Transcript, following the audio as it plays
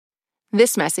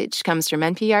This message comes from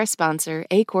NPR sponsor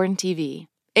Acorn TV.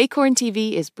 Acorn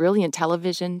TV is brilliant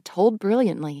television told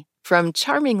brilliantly, from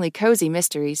charmingly cozy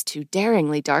mysteries to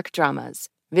daringly dark dramas.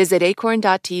 Visit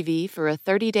acorn.tv for a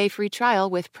 30-day free trial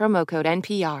with promo code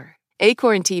NPR.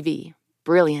 Acorn TV.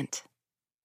 Brilliant.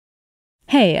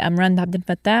 Hey, I'm Rand Abdel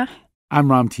Fattah. I'm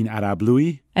Ramtin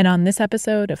Arablouei. And on this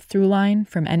episode of Throughline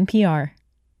from NPR,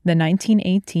 the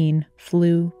 1918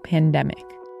 flu pandemic.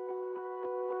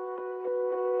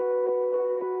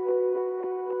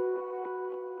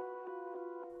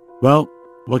 Well,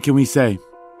 what can we say?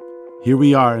 Here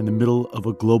we are in the middle of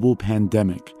a global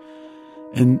pandemic.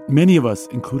 And many of us,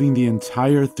 including the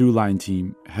entire Throughline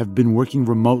team, have been working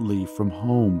remotely from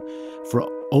home for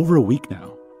over a week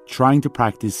now, trying to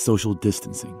practice social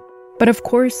distancing. But of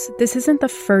course, this isn't the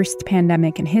first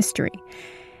pandemic in history.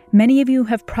 Many of you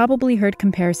have probably heard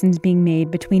comparisons being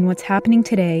made between what's happening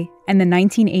today and the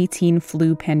 1918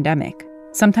 flu pandemic,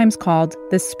 sometimes called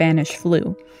the Spanish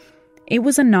flu. It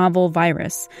was a novel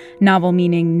virus, novel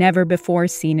meaning never before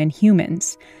seen in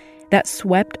humans, that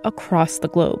swept across the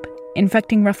globe,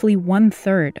 infecting roughly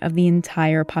 1/3 of the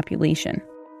entire population.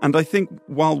 And I think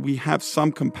while we have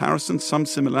some comparisons, some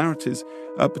similarities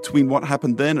between what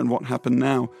happened then and what happened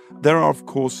now, there are, of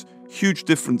course, huge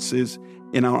differences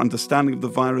in our understanding of the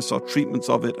virus, our treatments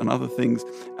of it, and other things.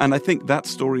 And I think that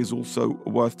story is also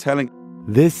worth telling.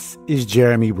 This is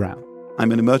Jeremy Brown.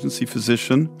 I'm an emergency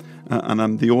physician, and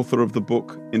I'm the author of the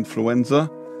book Influenza,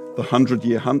 The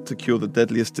 100-Year Hunt to Cure the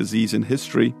Deadliest Disease in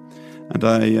History. And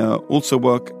I also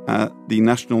work at the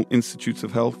National Institutes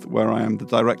of Health, where I am the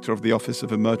director of the Office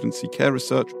of Emergency Care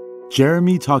Research.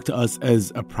 Jeremy talked to us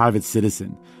as a private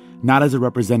citizen, not as a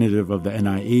representative of the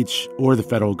NIH or the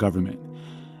federal government.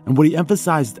 And what he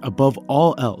emphasized above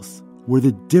all else were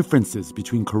the differences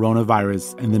between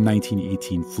coronavirus and the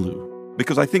 1918 flu.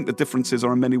 Because I think the differences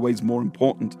are in many ways more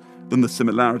important than the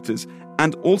similarities,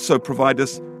 and also provide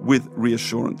us with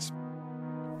reassurance.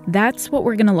 That's what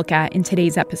we're going to look at in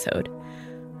today's episode.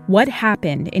 What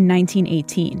happened in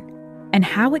 1918 and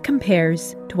how it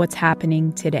compares to what's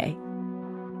happening today.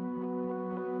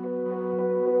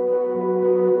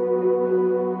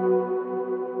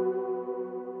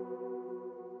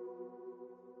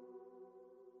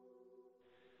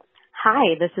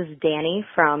 Hi, this is Danny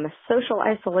from Social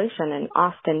Isolation in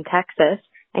Austin, Texas,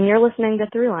 and you're listening to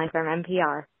Throughline from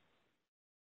NPR.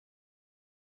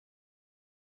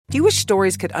 Do you wish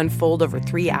stories could unfold over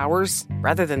 3 hours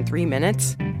rather than 3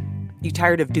 minutes? You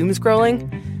tired of doom scrolling?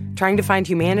 Trying to find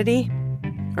humanity?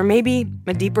 Or maybe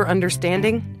a deeper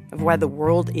understanding of why the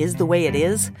world is the way it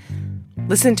is?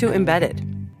 Listen to Embedded,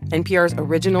 NPR's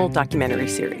original documentary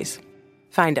series.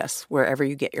 Find us wherever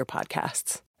you get your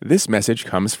podcasts. This message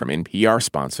comes from NPR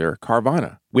sponsor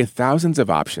Carvana. With thousands of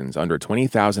options under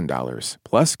 $20,000,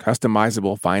 plus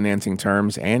customizable financing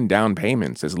terms and down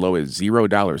payments as low as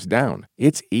 $0 down,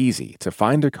 it's easy to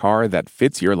find a car that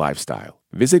fits your lifestyle.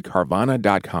 Visit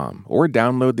Carvana.com or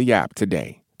download the app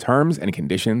today. Terms and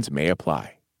conditions may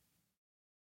apply.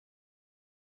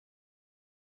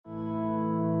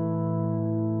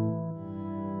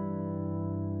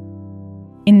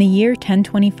 In the year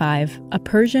 1025, a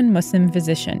Persian Muslim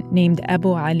physician named Abu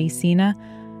Ali Sina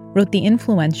wrote the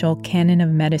influential Canon of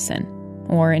Medicine,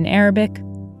 or in Arabic,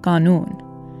 Qanun.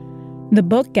 The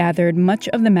book gathered much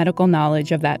of the medical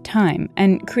knowledge of that time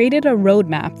and created a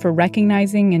roadmap for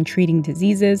recognizing and treating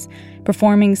diseases,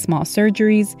 performing small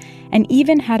surgeries, and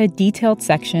even had a detailed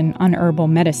section on herbal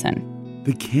medicine.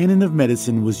 The Canon of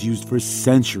Medicine was used for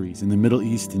centuries in the Middle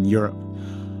East and Europe.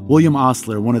 William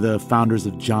Osler, one of the founders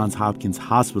of Johns Hopkins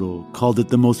Hospital, called it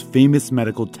the most famous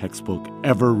medical textbook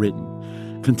ever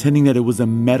written, contending that it was a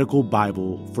medical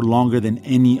Bible for longer than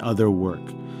any other work.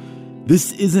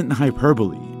 This isn't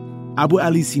hyperbole. Abu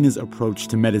Ali Sina's approach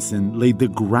to medicine laid the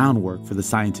groundwork for the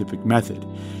scientific method.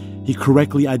 He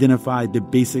correctly identified the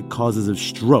basic causes of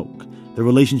stroke, the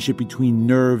relationship between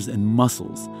nerves and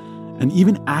muscles, and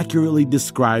even accurately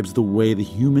describes the way the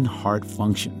human heart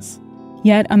functions.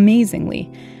 Yet,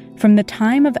 amazingly, from the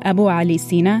time of Abu Ali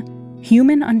Sina,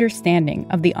 human understanding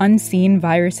of the unseen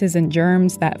viruses and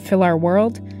germs that fill our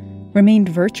world remained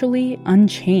virtually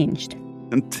unchanged.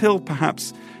 Until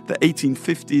perhaps the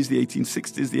 1850s, the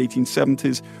 1860s, the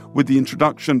 1870s, with the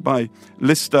introduction by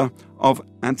Lister of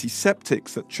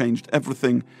antiseptics that changed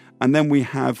everything. And then we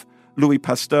have Louis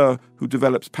Pasteur, who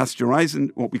develops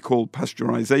what we call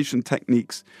pasteurization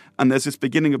techniques. And there's this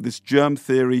beginning of this germ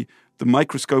theory. The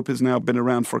microscope has now been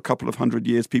around for a couple of hundred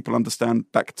years. People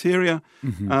understand bacteria.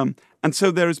 Mm-hmm. And so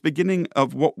there is beginning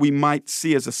of what we might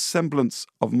see as a semblance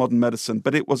of modern medicine,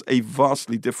 but it was a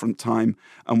vastly different time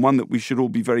and one that we should all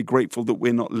be very grateful that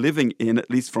we're not living in,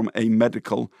 at least from a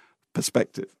medical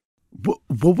perspective.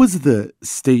 What was the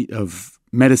state of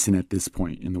medicine at this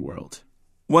point in the world?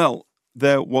 Well,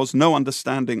 there was no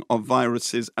understanding of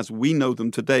viruses as we know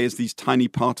them today as these tiny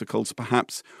particles,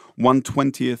 perhaps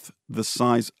 1/20th the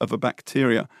size of a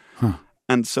bacteria.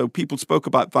 And so people spoke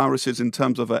about viruses in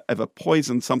terms of a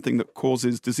poison, something that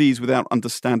causes disease, without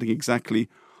understanding exactly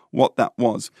what that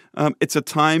was. It's a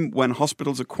time when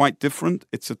hospitals are quite different.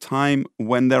 It's a time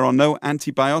when there are no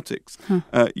antibiotics.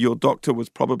 Your doctor was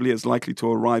probably as likely to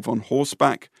arrive on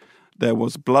horseback. There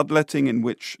was bloodletting, in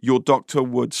which your doctor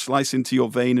would slice into your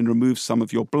vein and remove some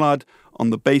of your blood on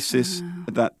the basis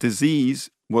that disease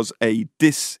was a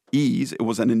dis-ease. It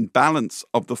was an imbalance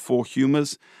of the four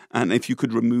humors. And if you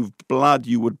could remove blood,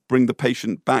 you would bring the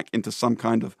patient back into some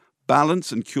kind of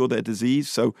balance and cure their disease.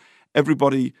 So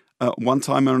everybody, one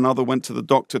time or another, went to the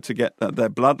doctor to get their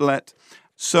blood let.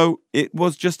 So it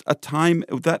was just a time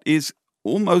that is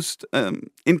almost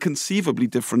inconceivably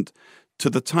different to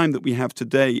the time that we have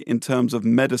today in terms of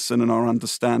medicine and our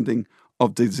understanding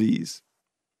of disease.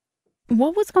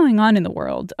 What was going on in the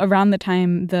world around the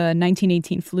time the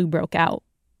 1918 flu broke out?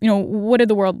 What did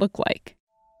the world look like?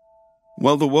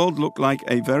 Well, the world looked like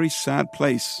a very sad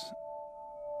place.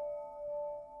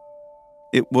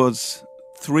 It was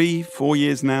 3-4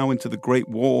 years now into the Great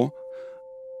War.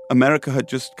 America had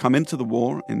just come into the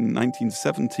war in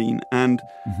 1917, and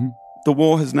the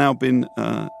war has now been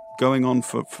going on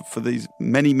for these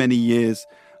many, many years,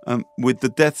 with the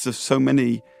deaths of so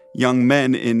many young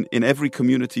men in every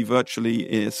community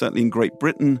virtually, certainly in Great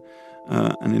Britain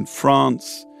and in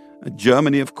France.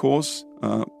 Germany, of course,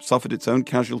 suffered its own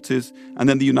casualties, and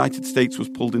then the United States was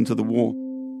pulled into the war.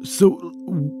 So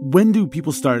when do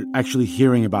people start actually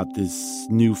hearing about this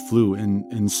new flu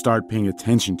and start paying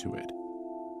attention to it?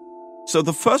 So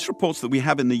the first reports that we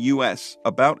have in the U.S.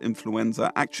 about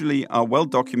influenza actually are well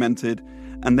documented,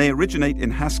 and they originate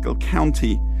in Haskell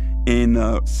County in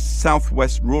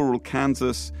southwest rural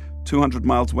Kansas, 200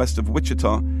 miles west of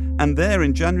Wichita. And there,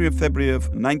 in January and February of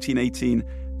 1918,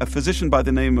 a physician by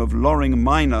the name of Loring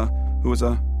Minor, who was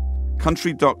a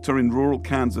country doctor in rural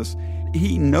Kansas,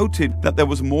 he noted that there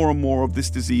was more and more of this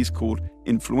disease called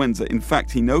influenza. In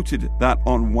fact, he noted that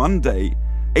on one day,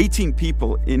 18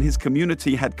 people in his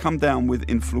community had come down with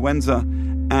influenza,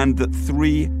 and that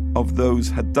 3 of those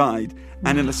had died.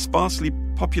 And in a sparsely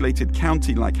populated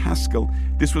county like Haskell,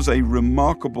 this was a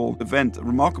remarkable event,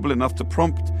 remarkable enough to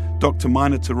prompt Dr.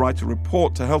 Minor to write a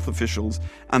report to health officials.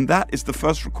 And that is the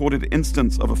first recorded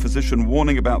instance of a physician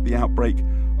warning about the outbreak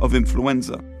of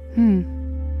influenza.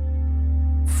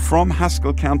 From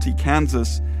Haskell County,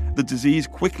 Kansas, the disease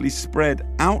quickly spread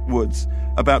outwards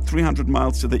about 300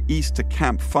 miles to the east to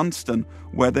Camp Funston,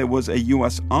 where there was a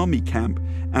U.S. Army camp.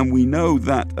 And we know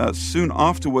that soon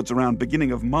afterwards, around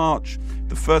beginning of March,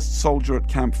 the first soldier at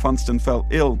Camp Funston fell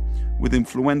ill with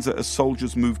influenza as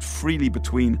soldiers moved freely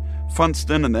between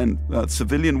Funston and then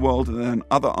civilian world and then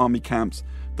other army camps.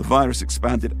 The virus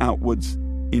expanded outwards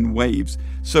in waves.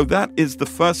 So that is the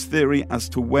first theory as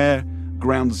to where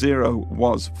ground zero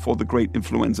was for the great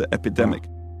influenza epidemic.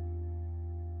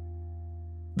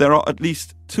 There are at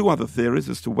least 2 other theories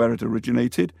as to where it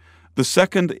originated. The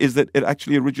second is that it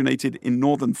actually originated in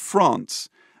northern France.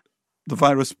 The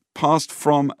virus passed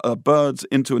from birds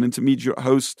into an intermediate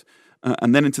host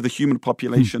and then into the human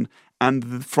population.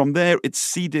 And from there, it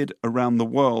seeded around the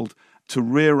world to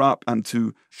rear up and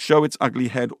to show its ugly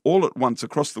head all at once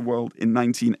across the world in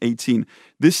 1918.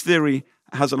 This theory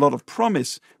has a lot of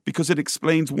promise because it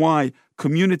explains why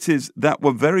communities that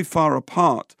were very far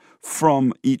apart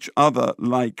from each other,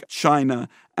 like China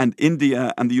and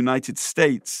India and the United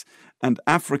States and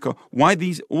Africa, why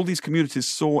all these communities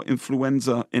saw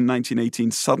influenza in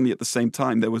 1918 suddenly at the same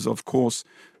time. There was, of course,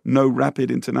 no rapid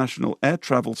international air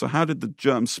travel. So how did the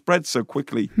germ spread so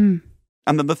quickly? And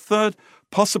then the third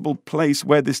possible place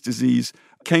where this disease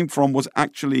came from was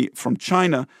actually from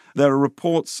China. There are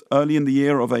reports early in the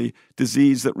year of a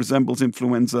disease that resembles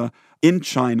influenza in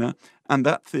China, and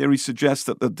that theory suggests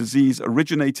that the disease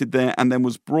originated there and then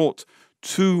was brought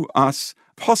to us,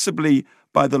 possibly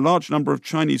by the large number of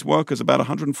Chinese workers. About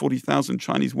 140,000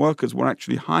 Chinese workers were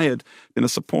actually hired in a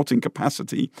supporting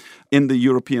capacity in the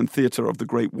European theater of the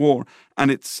Great War. And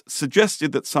it's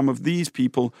suggested that some of these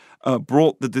people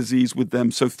brought the disease with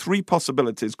them. So 3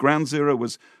 possibilities. Ground zero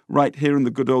was right here in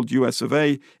the good old US of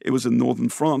A. It was in northern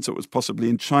France. It was possibly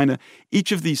in China.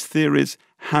 Each of these theories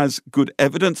has good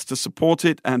evidence to support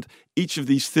it, and each of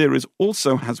these theories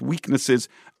also has weaknesses,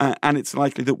 and it's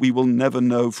likely that we will never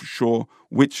know for sure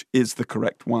which is the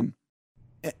correct one.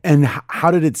 And how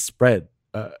did it spread?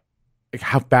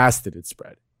 How fast did it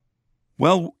spread?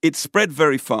 Well, it spread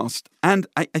very fast, and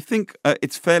I think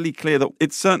it's fairly clear that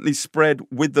it certainly spread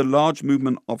with the large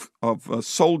movement of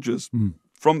soldiers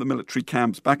from the military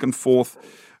camps back and forth,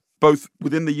 both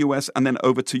within the US and then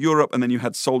over to Europe, and then you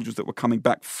had soldiers that were coming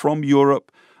back from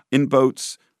Europe in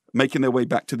boats, making their way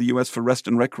back to the US for rest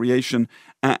and recreation,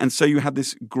 and so you had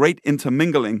this great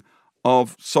intermingling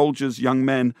of soldiers, young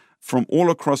men from all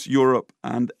across Europe,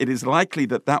 and it is likely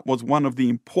that that was one of the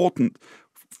important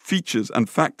features and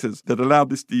factors that allowed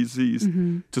this disease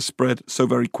to spread so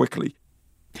very quickly.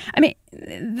 I mean,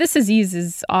 this disease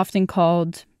is often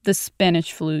called the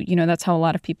Spanish flu. You know, that's how a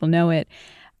lot of people know it.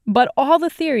 But all the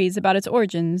theories about its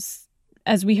origins,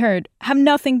 as we heard, have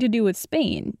nothing to do with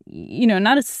Spain. You know,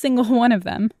 not a single one of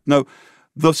them. No,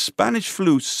 the Spanish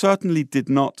flu certainly did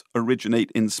not originate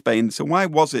in Spain. So why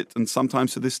was it, and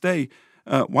sometimes to this day,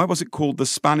 why was it called the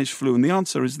Spanish flu? And the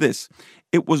answer is this.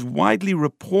 It was widely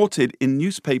reported in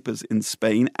newspapers in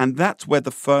Spain, and that's where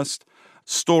the first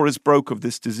stories broke of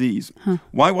this disease.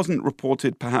 Why wasn't it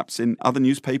reported perhaps in other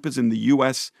newspapers in the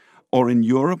US or in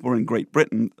Europe or in Great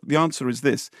Britain? The answer is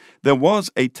this. There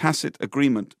was a tacit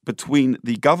agreement between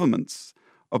the governments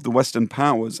of the Western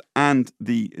powers and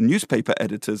the newspaper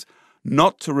editors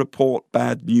not to report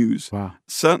bad news. Wow.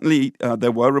 Certainly,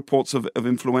 there were reports of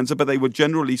influenza, but they were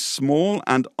generally small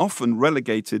and often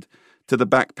relegated to the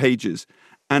back pages.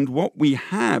 And what we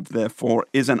have, therefore,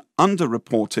 is an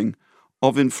underreporting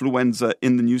of influenza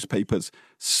in the newspapers.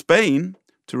 Spain,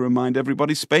 to remind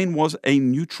everybody, Spain was a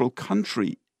neutral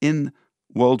country in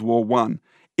World War I.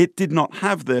 It did not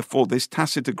have, therefore, this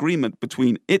tacit agreement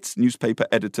between its newspaper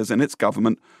editors and its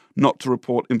government not to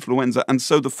report influenza. And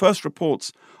so the first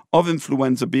reports of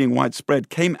influenza being widespread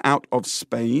came out of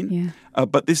Spain. Yeah.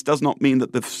 But this does not mean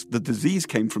that the disease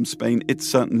came from Spain. It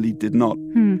certainly did not.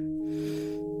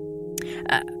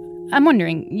 I'm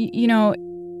wondering, you know,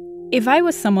 if I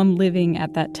was someone living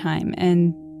at that time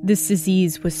and this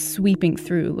disease was sweeping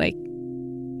through, like,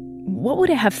 what would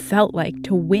it have felt like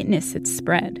to witness its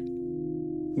spread?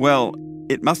 Well,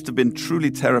 it must have been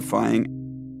truly terrifying.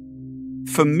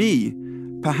 For me,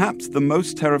 perhaps the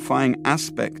most terrifying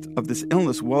aspect of this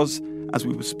illness was, as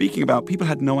we were speaking about, people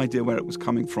had no idea where it was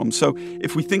coming from. So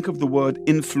if we think of the word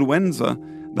influenza,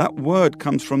 that word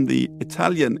comes from the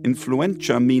Italian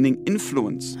influenza, meaning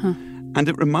influence. And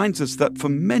it reminds us that for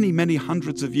many, many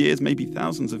hundreds of years, maybe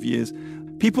thousands of years,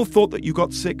 people thought that you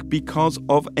got sick because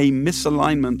of a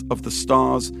misalignment of the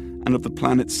stars and of the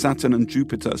planets Saturn and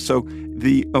Jupiter. So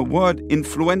the word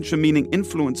influenza, meaning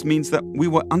influence, means that we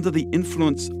were under the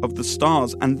influence of the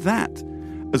stars. And that,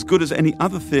 as good as any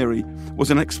other theory, was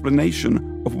an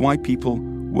explanation of why people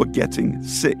were getting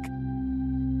sick.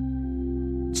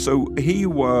 So here you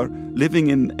were living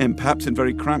in perhaps in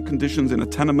very cramped conditions in a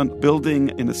tenement building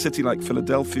in a city like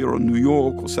Philadelphia or New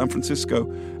York or San Francisco.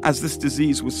 As this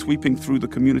disease was sweeping through the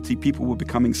community, people were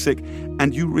becoming sick,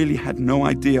 and you really had no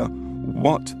idea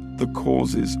what the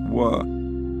causes were.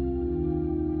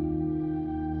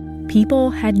 People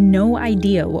had no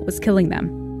idea what was killing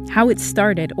them, how it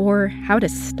started, or how to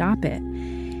stop it.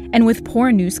 And with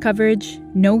poor news coverage,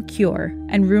 no cure,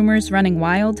 and rumors running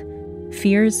wild,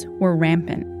 fears were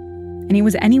rampant. And it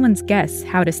was anyone's guess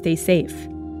how to stay safe.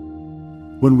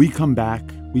 When we come back,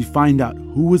 we find out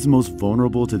who was most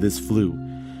vulnerable to this flu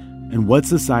and what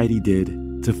society did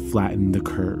to flatten the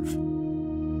curve.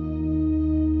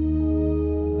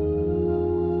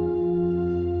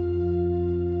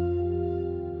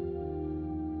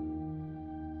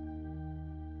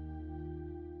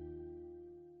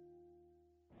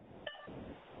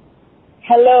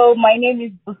 Hello, my name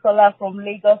is Busola from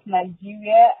Lagos,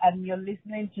 Nigeria, and you're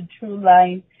listening to True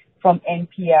Line from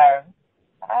NPR.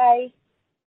 Hi.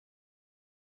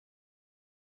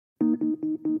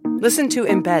 Listen to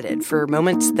Embedded for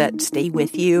moments that stay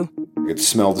with you. I could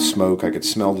smell the smoke. I could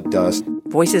smell the dust.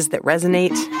 Voices that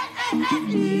resonate.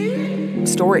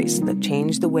 Stories that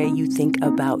change the way you think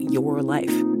about your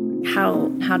life.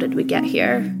 How did we get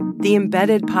here? The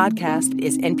Embedded podcast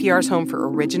is NPR's home for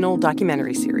original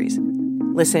documentary series.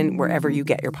 Listen wherever you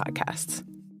get your podcasts.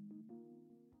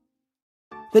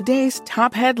 The day's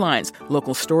top headlines,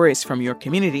 local stories from your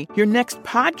community, your next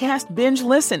podcast binge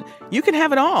listen. You can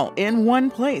have it all in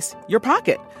one place, your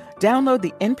pocket. Download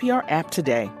the NPR app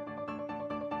today.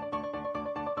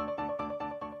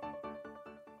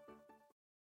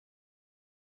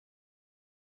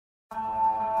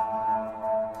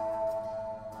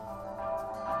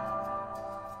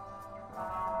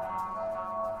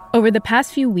 Over the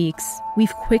past few weeks,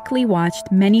 we've quickly watched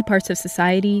many parts of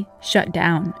society shut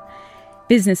down.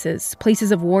 Businesses,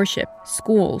 places of worship,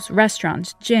 schools,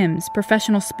 restaurants, gyms,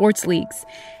 professional sports leagues,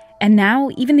 and now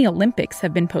even the Olympics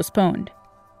have been postponed.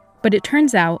 But it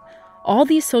turns out all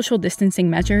these social distancing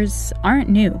measures aren't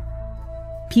new.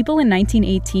 People in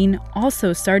 1918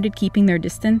 also started keeping their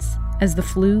distance as the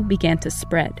flu began to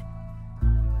spread.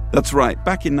 That's right.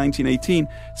 Back in 1918,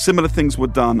 similar things were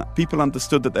done. People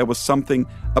understood that there was something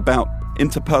about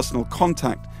interpersonal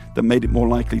contact that made it more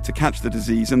likely to catch the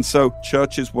disease. And so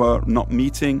churches were not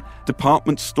meeting.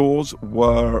 Department stores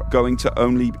were going to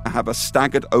only have a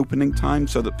staggered opening time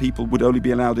so that people would only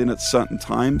be allowed in at certain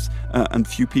times and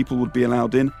few people would be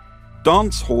allowed in.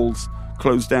 Dance halls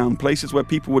closed down. Places where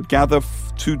people would gather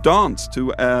to dance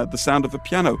to the sound of a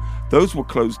piano, those were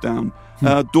closed down.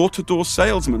 Door-to-door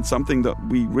salesmen, something that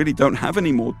we really don't have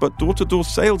anymore, but door-to-door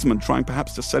salesmen trying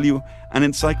perhaps to sell you an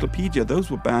encyclopedia,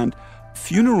 those were banned.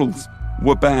 Funerals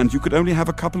were banned. You could only have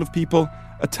a couple of people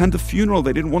attend a funeral.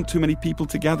 They didn't want too many people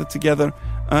to gather together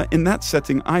in that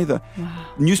setting either. Wow.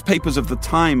 Newspapers of the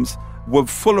times were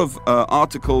full of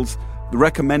articles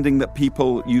recommending that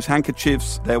people use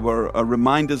handkerchiefs. There were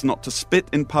reminders not to spit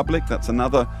in public. That's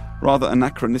another rather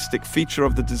anachronistic feature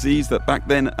of the disease, that back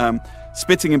then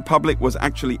spitting in public was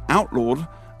actually outlawed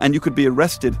and you could be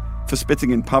arrested for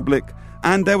spitting in public.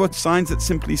 And there were signs that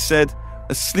simply said,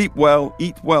 sleep well,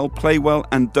 eat well, play well,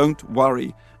 and don't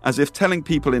worry, as if telling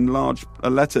people in large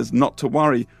letters not to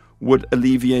worry would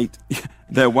alleviate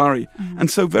their worry. Mm-hmm. And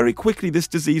so very quickly this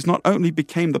disease not only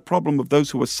became the problem of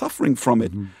those who were suffering from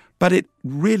it, but it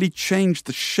really changed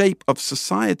the shape of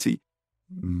society.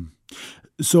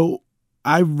 So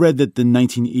I read that the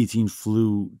 1918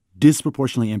 flu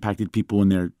disproportionately impacted people in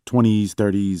their 20s,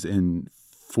 30s, and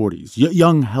 40s,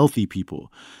 young, healthy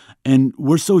people. And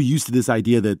we're so used to this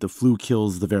idea that the flu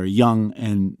kills the very young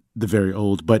and the very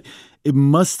old, but it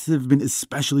must have been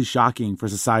especially shocking for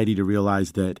society to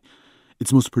realize that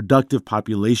its most productive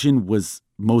population was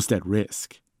most at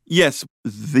risk. Yes,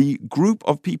 the group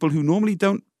of people who normally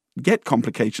don't get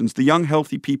complications, the young,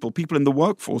 healthy people, people in the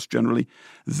workforce generally,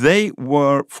 they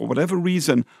were, for whatever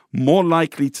reason, more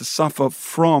likely to suffer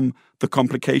from the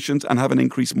complications and have an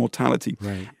increased mortality.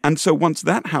 Right. And so once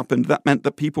that happened, that meant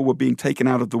that people were being taken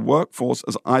out of the workforce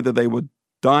as either they were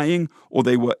dying or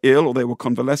they were ill or they were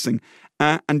convalescing,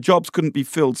 and jobs couldn't be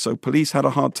filled. So police had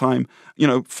a hard time,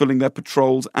 filling their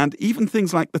patrols, and even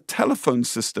things like the telephone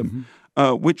system,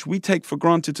 which we take for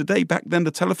granted today. Back then,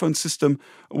 the telephone system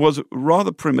was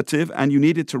rather primitive, and you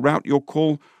needed to route your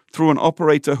call through an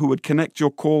operator who would connect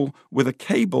your call with a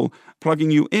cable,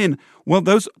 plugging you in. Well,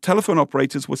 those telephone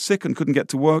operators were sick and couldn't get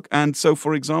to work. And so,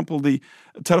 for example, the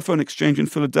telephone exchange in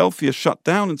Philadelphia shut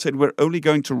down and said, we're only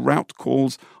going to route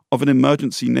calls of an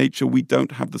emergency nature. We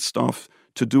don't have the staff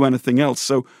to do anything else.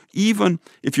 So even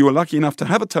if you were lucky enough to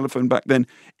have a telephone back then,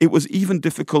 it was even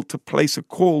difficult to place a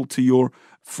call to your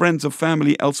friends or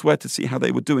family elsewhere to see how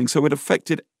they were doing. So it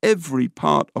affected every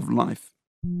part of life.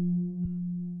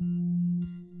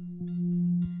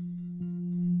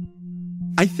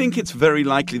 I think it's very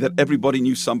likely that everybody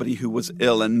knew somebody who was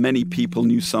ill, and many people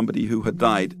knew somebody who had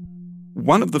died.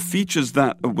 One of the features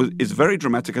that is very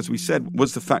dramatic, as we said,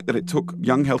 was the fact that it took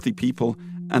young, healthy people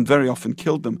and very often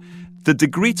killed them. The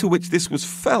degree to which this was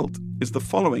felt is the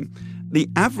following. The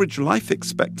average life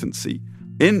expectancy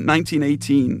in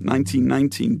 1918,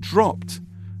 1919 dropped.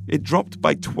 It dropped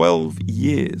by 12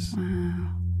 years. Wow.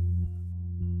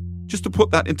 Just to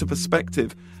put that into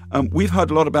perspective, we've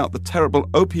heard a lot about the terrible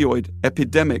opioid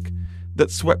epidemic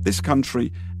that swept this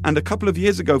country. And a couple of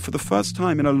years ago, for the first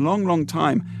time in a long, long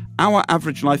time, our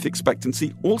average life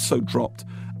expectancy also dropped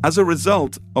as a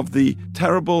result of the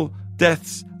terrible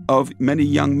deaths of many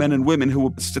young men and women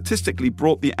who statistically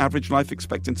brought the average life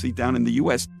expectancy down in the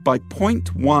US by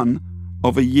 0.1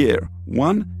 of a year,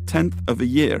 1/10 of a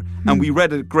year. And we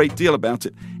read a great deal about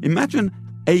it. Imagine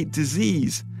a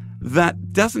disease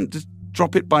that doesn't just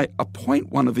drop it by a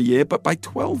 0.1 of a year, but by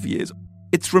 12 years.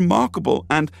 It's remarkable,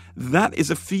 and that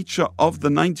is a feature of the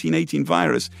 1918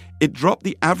 virus. It dropped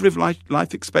the average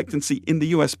life expectancy in the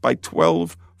US by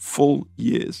 12 full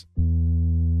years.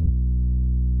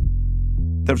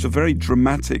 There's a very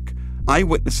dramatic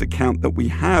eyewitness account that we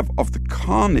have of the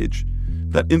carnage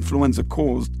that influenza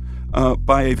caused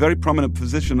by a very prominent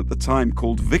physician at the time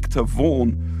called Victor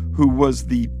Vaughan, who was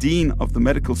the dean of the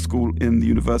medical school in the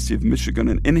University of Michigan.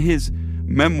 And in his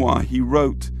memoir, he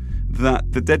wrote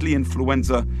that the deadly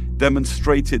influenza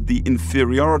demonstrated the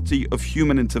inferiority of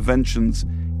human interventions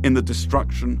in the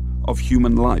destruction of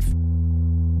human life.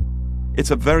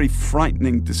 It's a very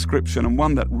frightening description, and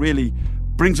one that really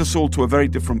brings us all to a very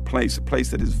different place, a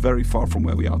place that is very far from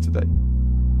where we are today.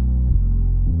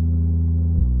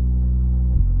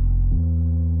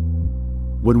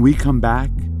 When we come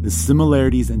back, the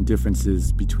similarities and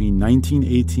differences between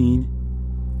 1918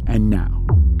 and now.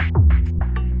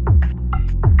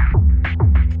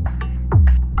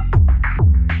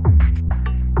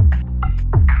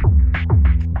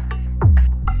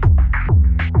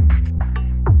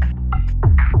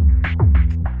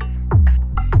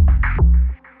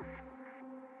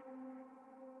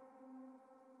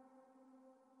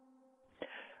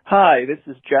 Hi, this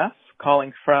is Jeff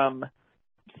calling from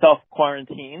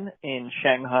self-quarantine in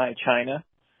Shanghai, China.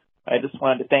 I just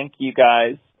wanted to thank you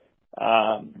guys.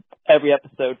 Every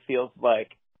episode feels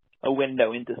like a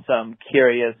window into some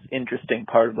curious, interesting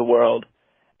part of the world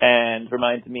and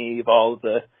reminds me of all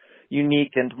the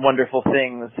unique and wonderful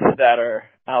things that are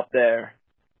out there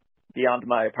beyond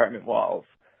my apartment walls.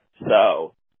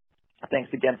 So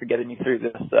thanks again for getting me through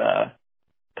this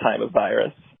time of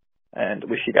virus, and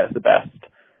wish you guys the best.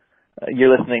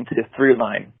 You're listening to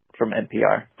Throughline from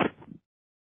NPR.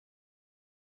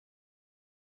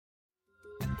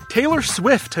 Taylor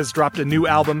Swift has dropped a new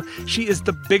album. She is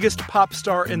the biggest pop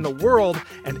star in the world,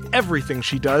 and everything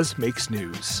she does makes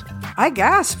news. I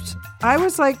gasped. I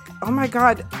was like, oh my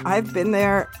God, I've been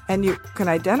there, and you can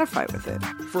identify with it.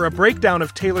 For a breakdown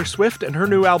of Taylor Swift and her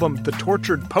new album, The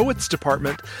Tortured Poets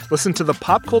Department, listen to the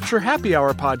Pop Culture Happy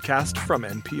Hour podcast from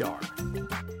NPR.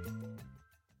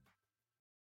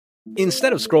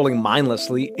 Instead of scrolling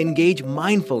mindlessly, engage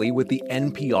mindfully with the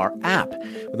NPR app.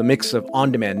 With a mix of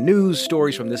on-demand news,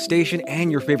 stories from this station, and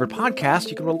your favorite podcast,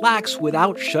 you can relax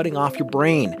without shutting off your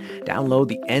brain. Download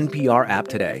the NPR app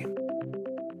today.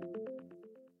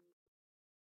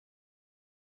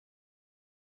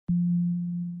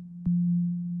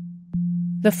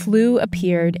 The flu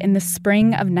appeared in the spring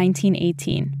of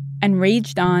 1918 and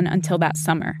raged on until that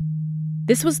summer.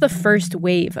 This was the first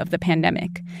wave of the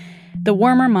pandemic. The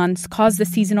warmer months caused the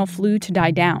seasonal flu to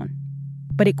die down,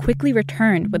 but it quickly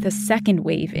returned with a second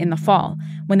wave in the fall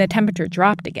when the temperature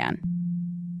dropped again.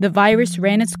 The virus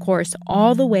ran its course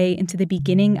all the way into the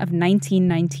beginning of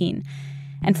 1919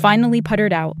 and finally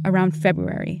puttered out around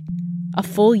February, a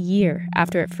full year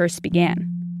after it first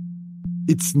began.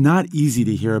 It's not easy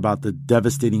to hear about the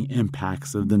devastating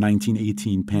impacts of the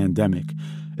 1918 pandemic,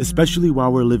 especially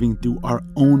while we're living through our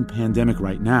own pandemic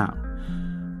right now.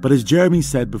 But as Jeremy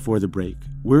said before the break,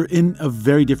 we're in a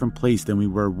very different place than we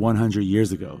were 100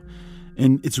 years ago.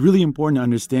 And it's really important to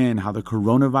understand how the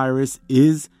coronavirus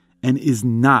is and is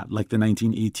not like the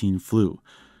 1918 flu.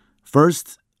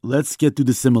 First, let's get through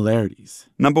the similarities.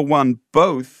 Number one,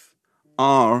 both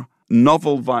are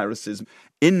novel viruses.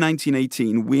 In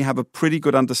 1918, we have a pretty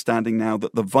good understanding now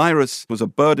that the virus was a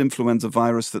bird influenza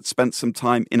virus that spent some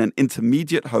time in an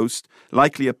intermediate host,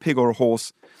 likely a pig or a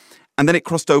horse, and then it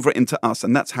crossed over into us,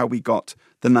 and that's how we got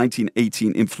the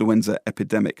 1918 influenza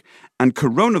epidemic. And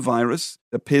coronavirus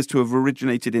appears to have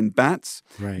originated in bats.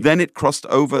 Right. Then it crossed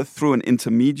over through an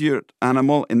intermediate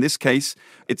animal. In this case,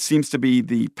 it seems to be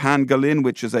the pangolin,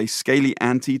 which is a scaly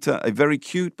anteater, a very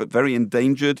cute but very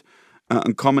endangered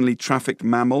and commonly trafficked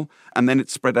mammal. And then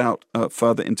it spread out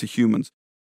further into humans.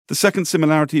 The second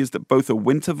similarity is that both are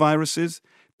winter viruses.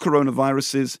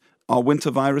 Coronaviruses are winter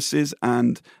viruses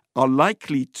and are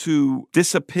likely to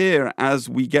disappear as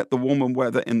we get the warmer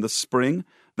weather in the spring.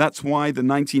 That's why the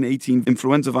 1918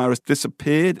 influenza virus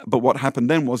disappeared. But what happened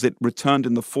then was it returned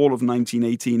in the fall of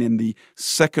 1918 in the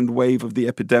second wave of the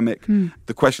epidemic.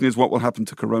 The question is, what will happen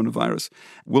to coronavirus?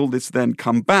 Will this then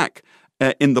come back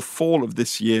in the fall of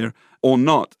this year or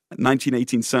not?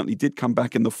 1918 certainly did come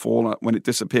back in the fall when it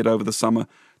disappeared over the summer.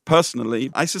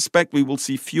 Personally, I suspect we will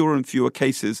see fewer and fewer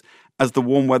cases as the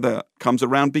warm weather comes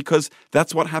around, because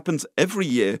that's what happens every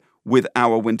year with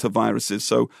our winter viruses.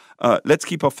 So let's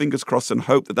keep our fingers crossed and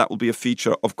hope that that will be a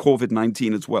feature of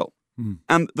COVID-19 as well.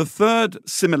 And the third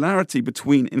similarity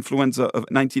between influenza of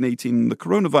 1918 and the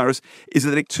coronavirus is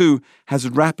that it too has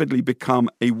rapidly become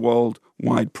a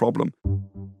worldwide problem.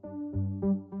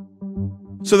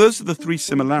 So those are the three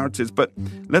similarities, but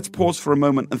let's pause for a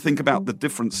moment and think about the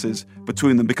differences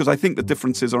between them, because I think the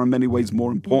differences are in many ways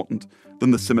more important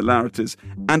than the similarities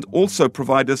and also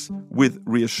provide us with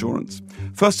reassurance.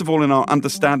 First of all, in our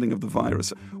understanding of the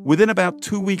virus, within about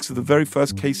 2 weeks of the very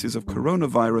first cases of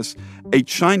coronavirus, a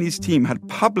Chinese team had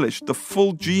published the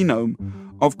full genome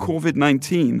of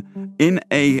COVID-19 in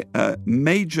a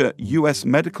major U.S.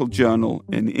 medical journal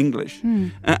in English.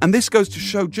 And this goes to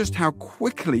show just how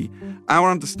quickly our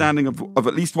understanding of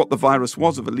at least what the virus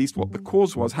was, of at least what the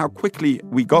cause was, how quickly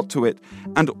we got to it,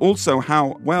 and also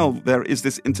how well there is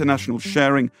this international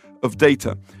sharing of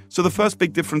data. So the first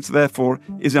big difference, therefore,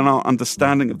 is in our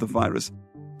understanding of the virus.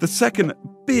 The second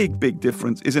big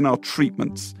difference is in our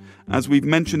treatments. As we've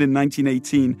mentioned, in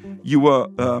 1918, you were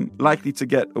likely to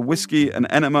get a whiskey, an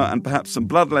enema, and perhaps some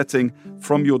bloodletting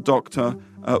from your doctor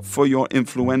for your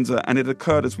influenza. And it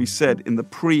occurred, as we said, in the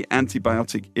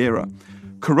pre-antibiotic era.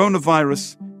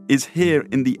 Coronavirus is here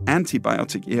in the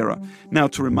antibiotic era. Now,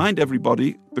 to remind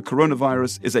everybody, the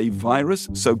coronavirus is a virus,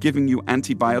 so giving you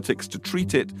antibiotics to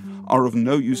treat it are of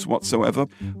no use whatsoever.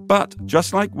 But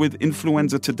just like with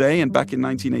influenza today and back in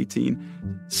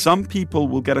 1918, some people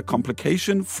will get a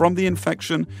complication from the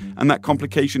infection, and that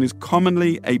complication is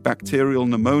commonly a bacterial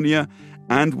pneumonia,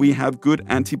 and we have good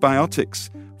antibiotics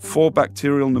for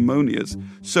bacterial pneumonias.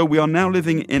 So we are now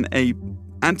living in a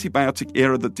antibiotic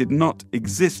era that did not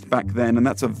exist back then, and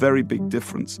that's a very big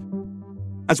difference.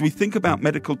 As we think about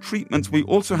medical treatments, we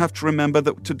also have to remember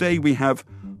that today we have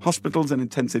hospitals and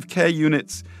intensive care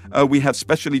units. We have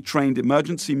specially trained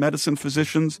emergency medicine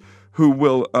physicians who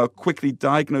will quickly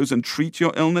diagnose and treat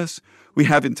your illness. We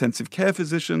have intensive care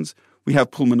physicians. We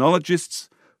have pulmonologists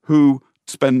who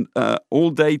spend all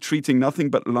day treating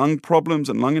nothing but lung problems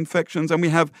and lung infections. And we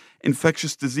have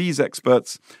infectious disease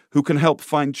experts who can help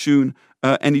fine-tune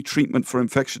any treatment for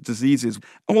infectious diseases.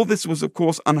 All this was, of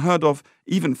course, unheard of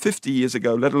even 50 years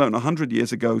ago, let alone 100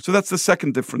 years ago. So that's the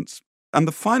second difference. And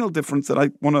the final difference that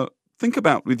I want to think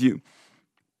about with you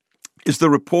is the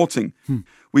reporting.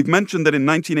 We've mentioned that in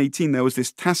 1918 there was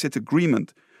this tacit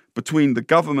agreement between the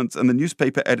government and the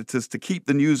newspaper editors to keep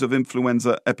the news of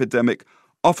influenza epidemic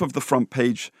off of the front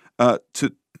page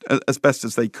as best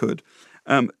as they could.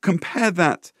 Compare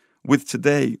that with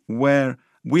today, where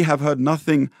we have heard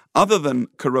nothing other than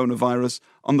coronavirus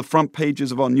on the front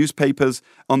pages of our newspapers,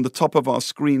 on the top of our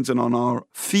screens, and on our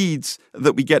feeds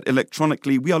that we get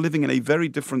electronically. We are living in a very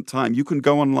different time. You can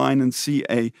go online and see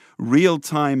a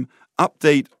real-time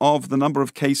update of the number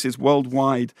of cases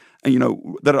worldwide,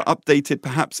 that are updated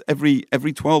perhaps every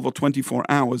 12 or 24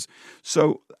 hours.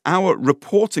 So our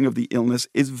reporting of the illness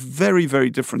is very,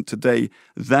 very different today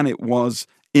than it was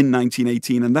in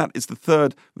 1918. And that is the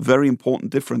third very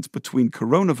important difference between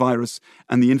coronavirus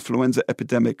and the influenza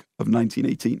epidemic of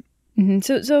 1918.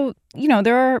 Mm-hmm. So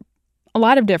there are a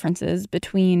lot of differences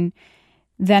between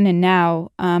then and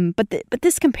now. But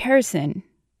this comparison,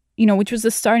 which was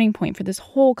the starting point for this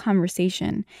whole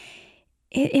conversation,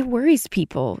 it worries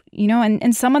people,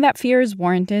 and some of that fear is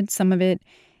warranted. Some of it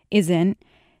isn't.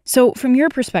 So from your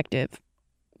perspective,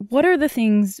 what are the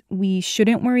things we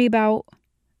shouldn't worry about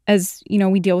as,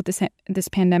 we deal with this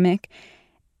pandemic?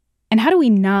 And how do we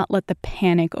not let the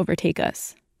panic overtake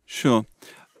us? Sure.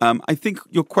 I think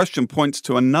your question points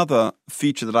to another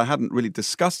feature that I hadn't really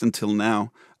discussed until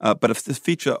now, but it's the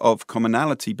feature of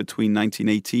commonality between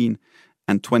 1918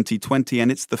 and 2020,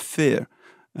 and it's the fear.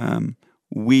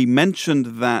 We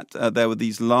mentioned that there were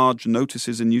these large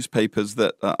notices in newspapers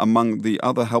that among the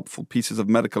other helpful pieces of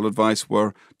medical advice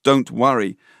were "don't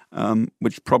worry,"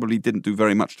 which probably didn't do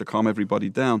very much to calm everybody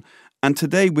down. And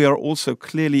today we are also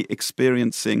clearly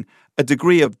experiencing a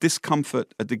degree of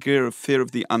discomfort, a degree of fear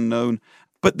of the unknown.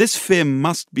 But this fear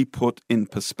must be put in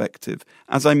perspective.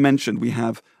 As I mentioned, we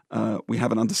have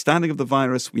an understanding of the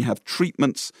virus. We have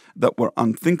treatments that were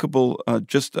unthinkable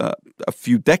just a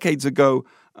few decades ago.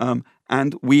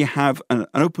 And we have an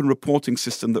open reporting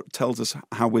system that tells us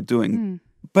how we're doing.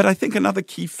 But I think another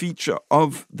key feature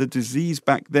of the disease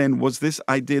back then was this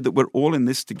idea that we're all in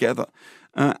this together.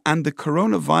 And the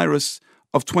coronavirus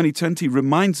of 2020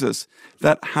 reminds us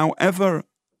that however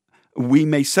we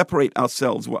may separate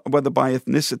ourselves, whether by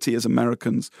ethnicity as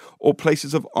Americans, or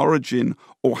places of origin,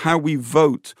 or how we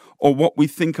vote, or what we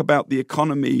think about the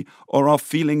economy, or our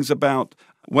feelings about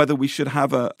whether we should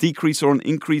have a decrease or an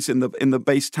increase in the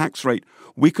base tax rate,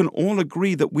 we can all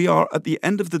agree that we are, at the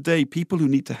end of the day, people who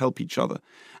need to help each other.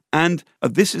 And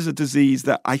this is a disease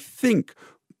that I think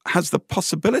has the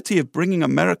possibility of bringing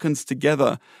Americans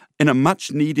together in a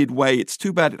much-needed way. It's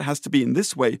too bad it has to be in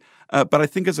this way, but I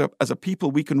think as a people,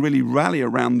 we can really rally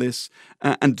around this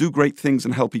and do great things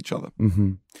and help each other.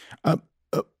 Mm-hmm.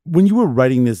 When you were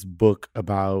writing this book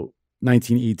about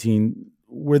 1918,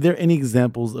 were there any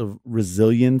examples of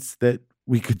resilience that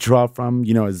we could draw from,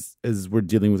 as we're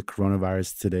dealing with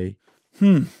coronavirus today?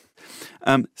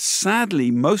 Sadly,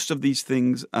 most of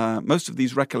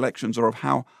these recollections are of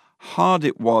how hard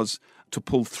it was to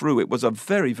pull through. It was a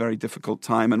very, very difficult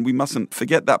time, and we mustn't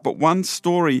forget that. But one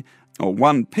story or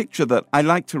one picture that I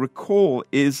like to recall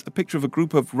is a picture of a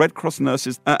group of Red Cross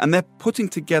nurses, and they're putting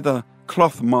together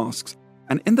cloth masks.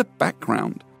 And in the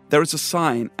background, there is a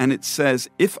sign, and it says,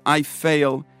 "If I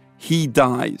fail, he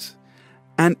dies."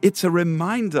 And it's a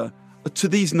reminder to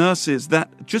these nurses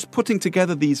that just putting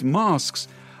together these masks,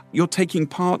 you're taking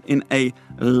part in a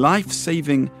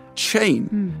life-saving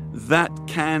chain that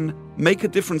can make a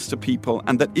difference to people,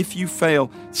 and that if you fail,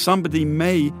 somebody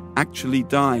may actually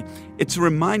die. It's a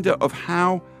reminder of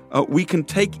how we can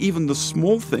take even the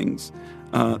small things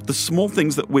the small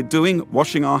things that we're doing,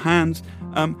 washing our hands,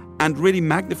 and really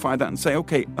magnify that and say,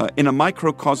 okay, in a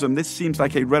microcosm, this seems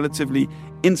like a relatively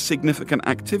insignificant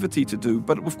activity to do.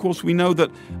 But of course, we know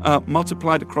that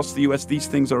multiplied across the US, these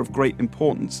things are of great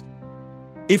importance.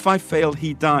 If I fail,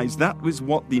 he dies. That was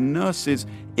what the nurses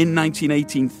in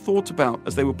 1918 thought about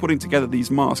as they were putting together these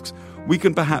masks. We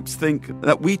can perhaps think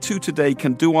that we too today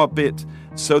can do our bit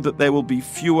so that there will be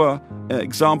fewer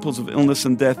examples of illness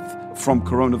and death from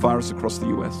coronavirus across the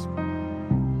US.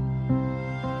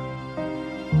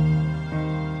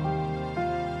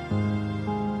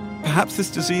 Perhaps this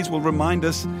disease will remind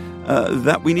us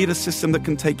that we need a system that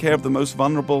can take care of the most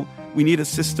vulnerable. We need a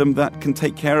system that can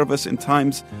take care of us in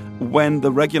times when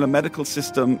the regular medical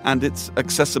system and its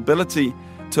accessibility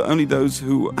to only those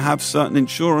who have certain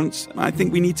insurance. I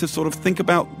think we need to sort of think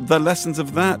about the lessons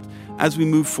of that as we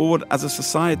move forward as a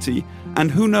society.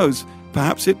 And who knows,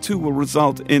 perhaps it too will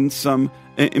result in some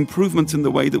improvements in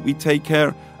the way that we take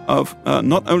care of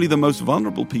not only the most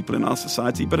vulnerable people in our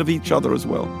society, but of each other as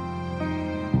well.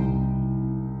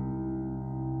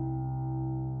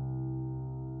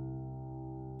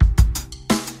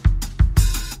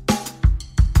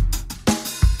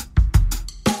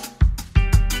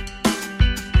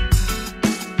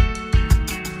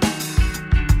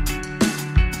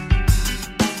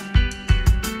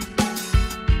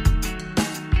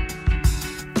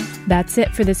 That's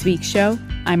it for this week's show.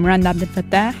 I'm Rand Abdel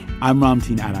Fattah. I'm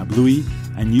Ramtin Arablouei,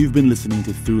 and you've been listening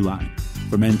to Throughline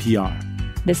from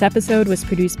NPR. This episode was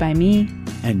produced by me.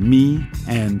 And me,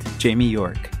 and Jamie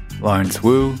York, Lawrence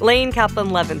Wu, Lane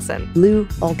Kaplan-Levinson, Lou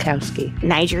Olkowski,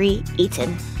 Nigeri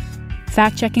Eaton.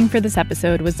 Fact-checking for this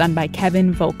episode was done by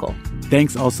Kevin Vogel.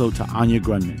 Thanks also to Anya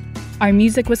Grundman. Our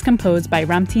music was composed by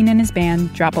Ramtin and his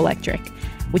band Drop Electric,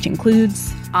 which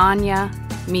includes Anya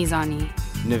Mizani,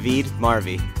 Naveed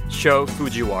Marvi, Sho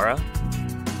Fujiwara.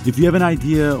 If you have an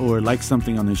idea or like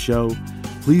something on the show,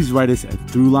 please write us at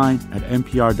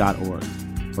throughline@npr.org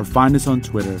or find us on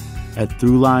Twitter at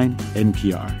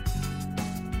ThroughlineNPR.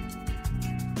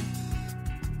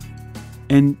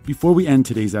 And before we end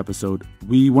today's episode,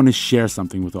 we want to share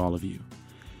something with all of you.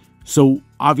 So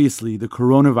obviously, the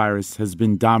coronavirus has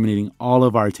been dominating all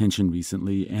of our attention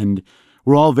recently, and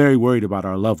we're all very worried about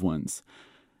our loved ones.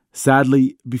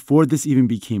 Sadly, before this even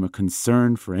became a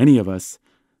concern for any of us,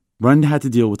 Rund had to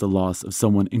deal with the loss of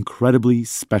someone incredibly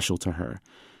special to her.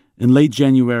 In late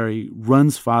January,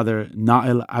 Rund's father,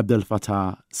 Nael Abdel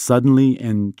Fattah, suddenly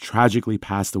and tragically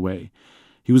passed away.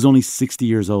 He was only 60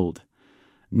 years old.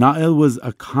 Nael was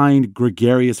a kind,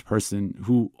 gregarious person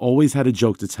who always had a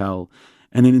joke to tell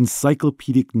and an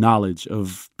encyclopedic knowledge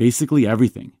of basically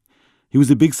everything. He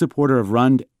was a big supporter of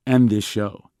Rund and this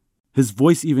show. His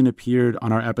voice even appeared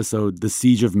on our episode, The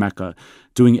Siege of Mecca,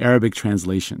 doing Arabic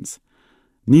translations.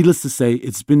 Needless to say,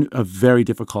 it's been a very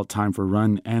difficult time for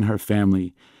Rund and her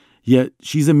family. Yet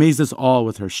she's amazed us all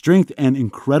with her strength and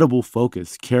incredible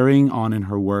focus, carrying on in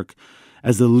her work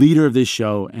as the leader of this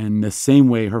show and the same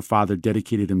way her father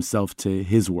dedicated himself to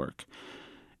his work.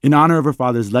 In honor of her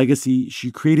father's legacy,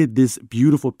 she created this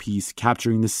beautiful piece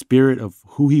capturing the spirit of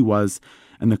who he was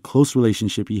and the close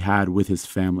relationship he had with his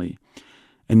family.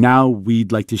 And now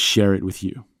we'd like to share it with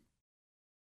you.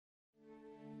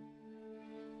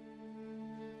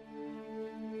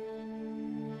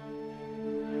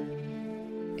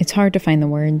 It's hard to find the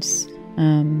words.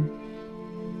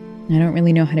 I don't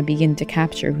really know how to begin to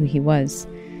capture who he was.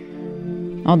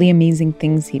 All the amazing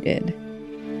things he did.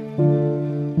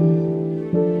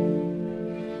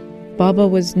 Baba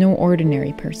was no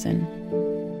ordinary person.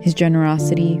 His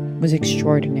generosity was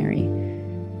extraordinary.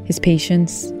 His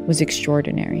patience was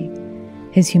extraordinary.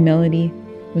 His humility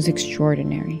was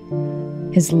extraordinary.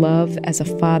 His love as a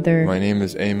father. My name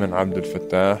is Ayman Abdel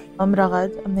Fattah. I'm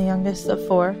Ragad. I'm the youngest of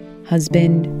 4.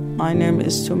 Husband. My name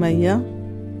is Sumayya.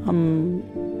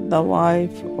 I'm the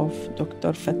wife of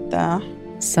Dr. Fattah.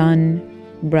 Son,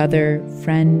 brother,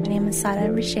 friend. My name is Sada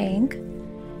Rashank.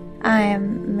 I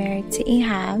am married to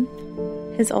Ihab,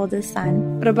 his oldest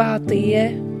son. Rabah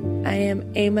Atiyah. I am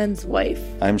Ayman's wife.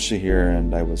 I'm Shahir,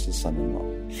 and I was his son-in-law.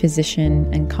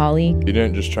 Physician and colleague. He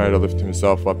didn't just try to lift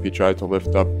himself up, he tried to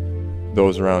lift up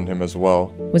those around him as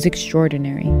well. Was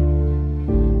extraordinary.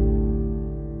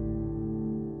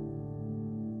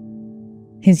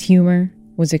 His humor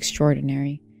was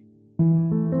extraordinary.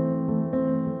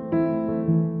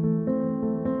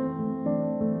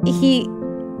 He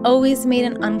always made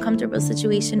an uncomfortable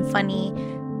situation funny.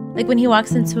 Like when he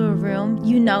walks into a room,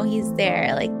 you know he's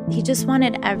there. Like he just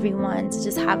wanted everyone to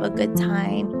just have a good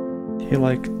time. He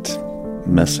liked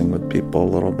messing with people a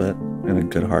little bit in a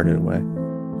good-hearted way.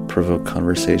 Provoke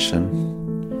conversation.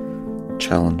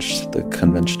 Challenged the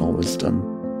conventional wisdom.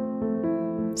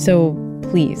 So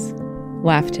please,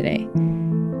 laugh today,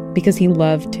 because he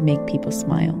loved to make people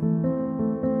smile.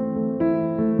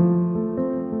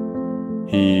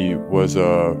 He was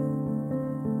a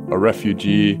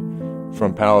refugee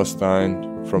from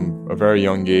Palestine from a very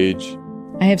young age.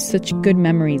 I have such good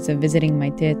memories of visiting my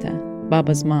teta,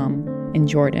 Baba's mom, in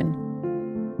Jordan.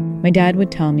 My dad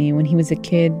would tell me when he was a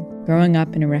kid growing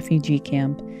up in a refugee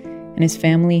camp and his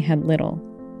family had little,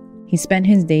 he spent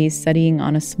his days studying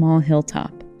on a small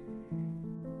hilltop.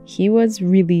 He was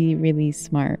really, really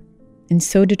smart and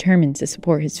so determined to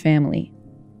support his family,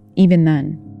 even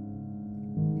then.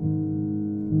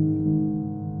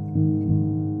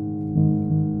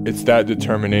 It's that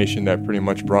determination that pretty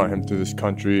much brought him to this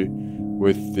country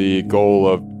with the goal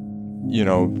of,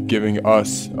 giving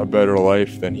us a better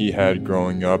life than he had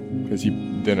growing up, because he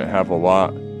didn't have a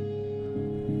lot.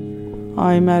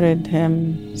 I married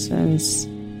him since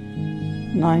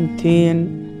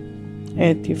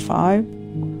 1985.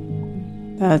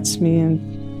 That's mean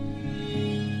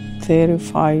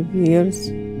 35 years.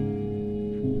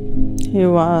 He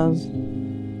was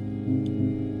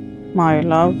my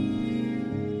love.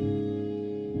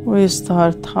 We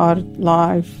start hard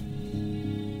life,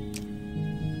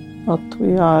 but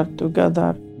we are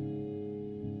together.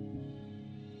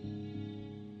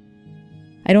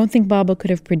 I don't think Baba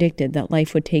could have predicted that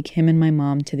life would take him and my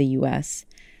mom to the U.S.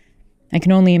 I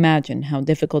can only imagine how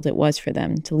difficult it was for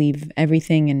them to leave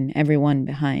everything and everyone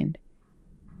behind.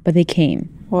 But they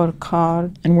came. Work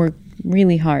hard. And worked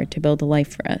really hard to build a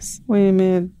life for us. We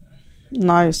made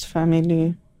nice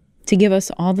family. To give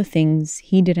us all the things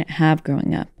he didn't have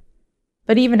growing up.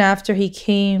 But even after he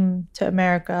came to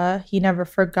America, he never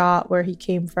forgot where he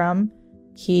came from.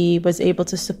 He was able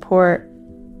to support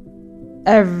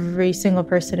every single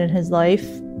person in his life.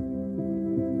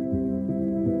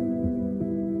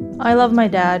 I love my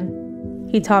dad.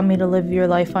 He taught me to live your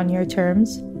life on your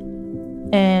terms.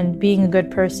 And being a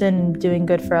good person and doing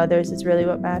good for others is really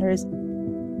what matters.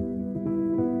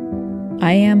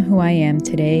 I am who I am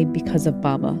today because of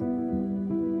Baba.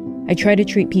 I try to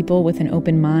treat people with an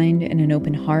open mind and an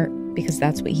open heart because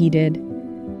that's what he did.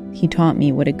 He taught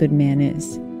me what a good man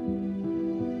is.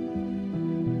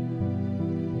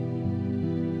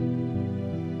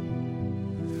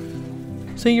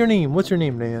 Say your name. What's your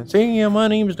name, Dan? Say, yeah, my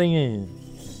name's Dan.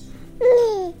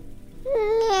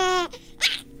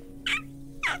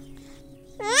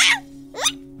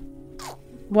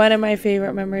 One of my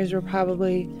favorite memories were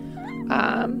probably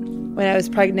when I was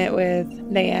pregnant with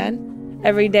Nayan.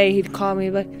 Every day he'd call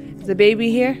me like, is the baby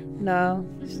here? No,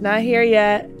 she's not here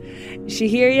yet. Is she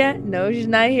here yet? No, she's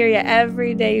not here yet.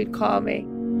 Every day he'd call me.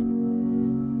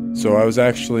 So I was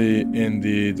actually in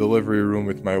the delivery room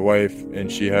with my wife,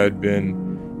 and she had been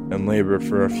in labor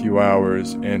for a few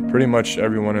hours, and pretty much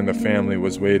everyone in the family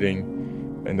was waiting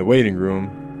in the waiting room.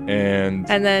 And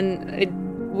then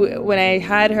when I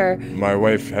had her, my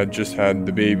wife had just had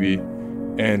the baby,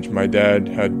 and my dad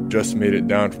had just made it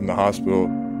down from the hospital,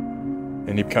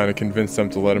 and he kind of convinced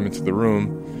them to let him into the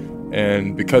room.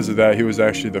 And because of that, he was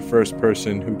actually the first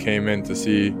person who came in to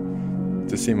see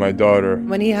my daughter.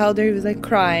 When he held her, he was like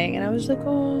crying, and I was like,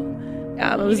 oh.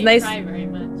 It was nice. Cry very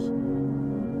much.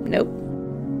 Nope.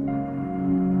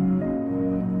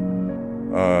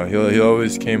 He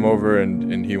always came over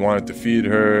and he wanted to feed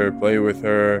her, play with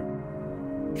her.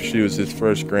 She was his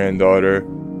first granddaughter.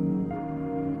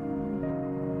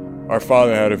 Our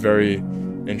father had a very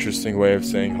interesting way of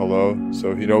saying hello,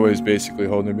 so he'd always basically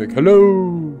hold her and be like,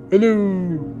 hello,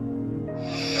 hello.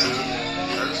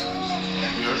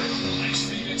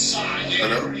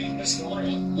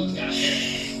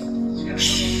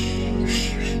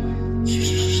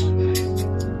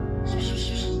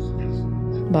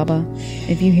 Baba,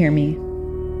 if you hear me,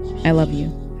 I love you.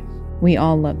 We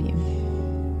all love you.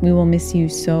 We will miss you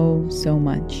so, so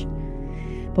much.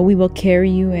 But we will carry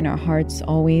you in our hearts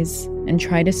always and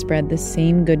try to spread the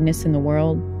same goodness in the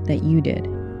world that you did.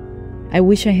 I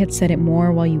wish I had said it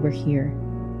more while you were here.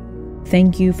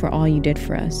 Thank you for all you did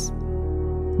for us.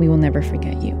 We will never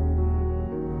forget you.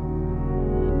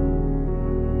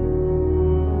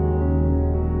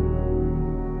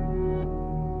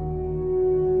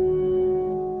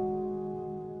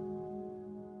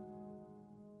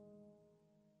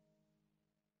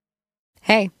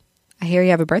 Hey, I hear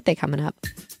you have a birthday coming up.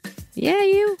 Yeah,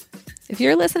 you. If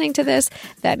you're listening to this,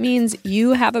 that means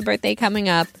you have a birthday coming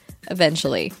up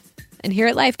eventually. And here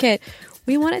at Life Kit,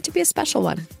 we want it to be a special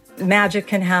one. Magic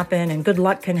can happen and good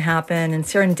luck can happen and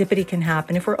serendipity can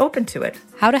happen if we're open to it.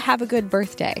 How to have a good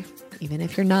birthday, even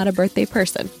if you're not a birthday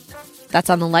person. That's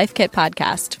on the Life Kit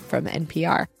podcast from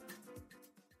NPR.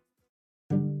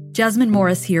 Jasmine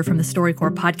Morris here from the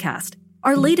StoryCorps podcast.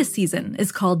 Our latest season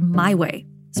is called My Way.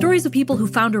 Stories of people who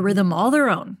found a rhythm all their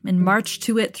own and marched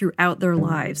to it throughout their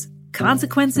lives.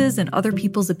 Consequences and other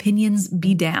people's opinions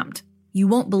be damned. You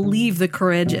won't believe the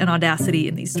courage and audacity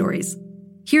in these stories.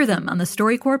 Hear them on the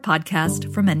StoryCorps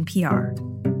podcast from NPR.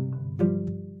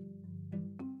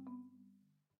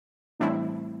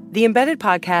 The Embedded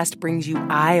podcast brings you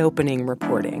eye-opening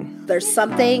reporting. There's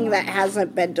something that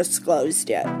hasn't been disclosed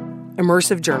yet.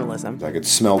 Immersive journalism. I could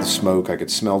smell the smoke. I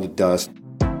could smell the dust.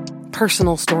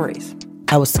 Personal stories.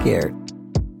 I was scared.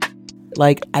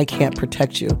 Like, I can't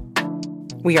protect you.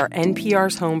 We are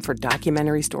NPR's home for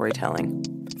documentary storytelling.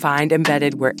 Find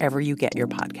Embedded wherever you get your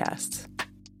podcasts.